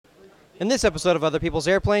In this episode of Other People's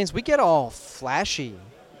Airplanes, we get all flashy.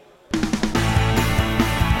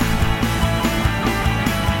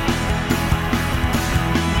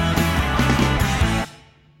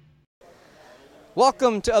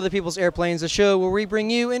 Welcome to Other People's Airplanes, a show where we bring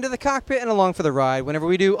you into the cockpit and along for the ride whenever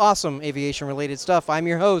we do awesome aviation-related stuff. I'm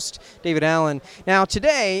your host, David Allen. Now,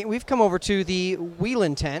 today, we've come over to the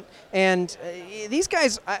Whelen tent, and these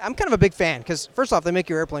guys, I'm kind of a big fan, because first off, they make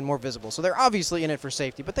your airplane more visible, so they're obviously in it for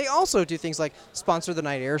safety, but they also do things like sponsor the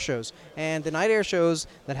night air shows, and the night air shows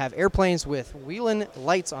that have airplanes with Whelen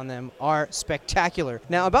lights on them are spectacular.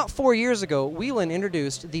 Now, about 4 years ago, Whelen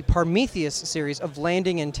introduced the Prometheus series of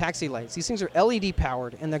landing and taxi lights. These things are LED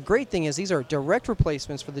powered, and the great thing is these are direct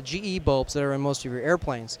replacements for the GE bulbs that are in most of your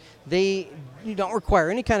airplanes. You don't require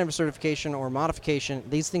any kind of certification or modification.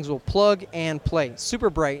 These things will plug and play. Super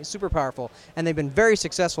bright, super powerful, and they've been very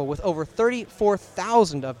successful with over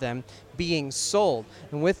 34,000 of them being sold.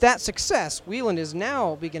 And with that success, Whelen is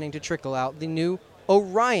now beginning to trickle out the new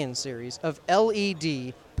Orion series of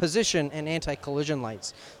LED position and anti-collision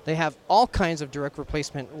lights. They have all kinds of direct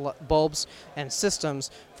replacement bulbs and systems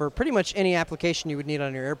for pretty much any application you would need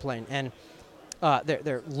on your airplane. And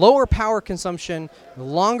they're lower power consumption,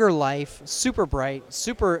 longer life, super bright,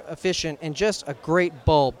 super efficient, and just a great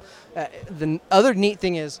bulb. The other neat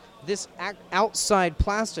thing is this outside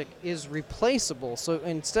plastic is replaceable. So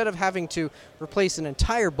instead of having to replace an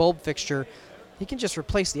entire bulb fixture, you can just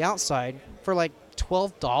replace the outside for like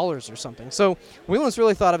 $12 or something. So Whelen's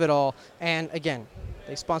really thought of it all, and again,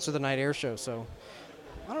 they sponsor the night air show, so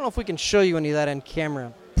I don't know if we can show you any of that on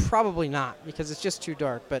camera. Probably not, because it's just too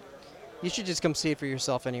dark, but you should just come see it for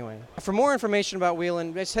yourself anyway. For more information about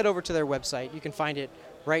Whelen, just head over to their website. You can find it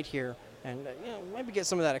right here, and maybe get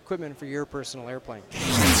some of that equipment for your personal airplane.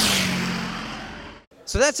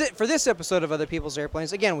 So that's it for this episode of Other People's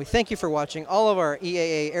Airplanes. Again, we thank you for watching all of our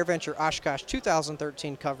EAA AirVenture Oshkosh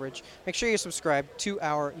 2013 coverage. Make sure you subscribe to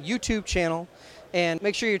our YouTube channel, and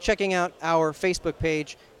make sure you're checking out our Facebook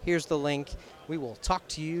page. Here's the link. We will talk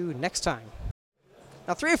to you next time.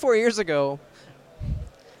 Now, 3 or 4 years ago,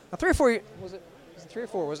 was it 3 or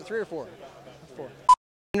 4? Was it 3 or 4? 4.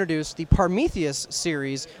 Introduced the Prometheus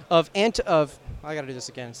series of I got to do this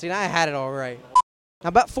again. See, now I had it all right.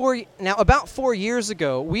 About 4 years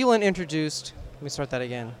ago, Whelen introduced, let me start that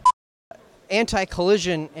again,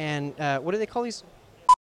 anti-collision and, what do they call these?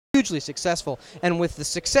 Hugely successful. And are you going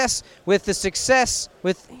to pay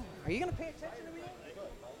attention to me? You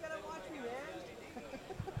got to watch me,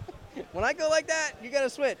 man. When I go like that, you got to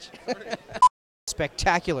switch.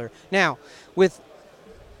 Spectacular. Now,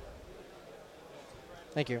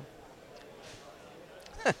 thank you.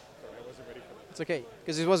 It's okay,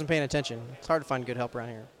 because he wasn't paying attention. It's hard to find good help around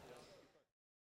here.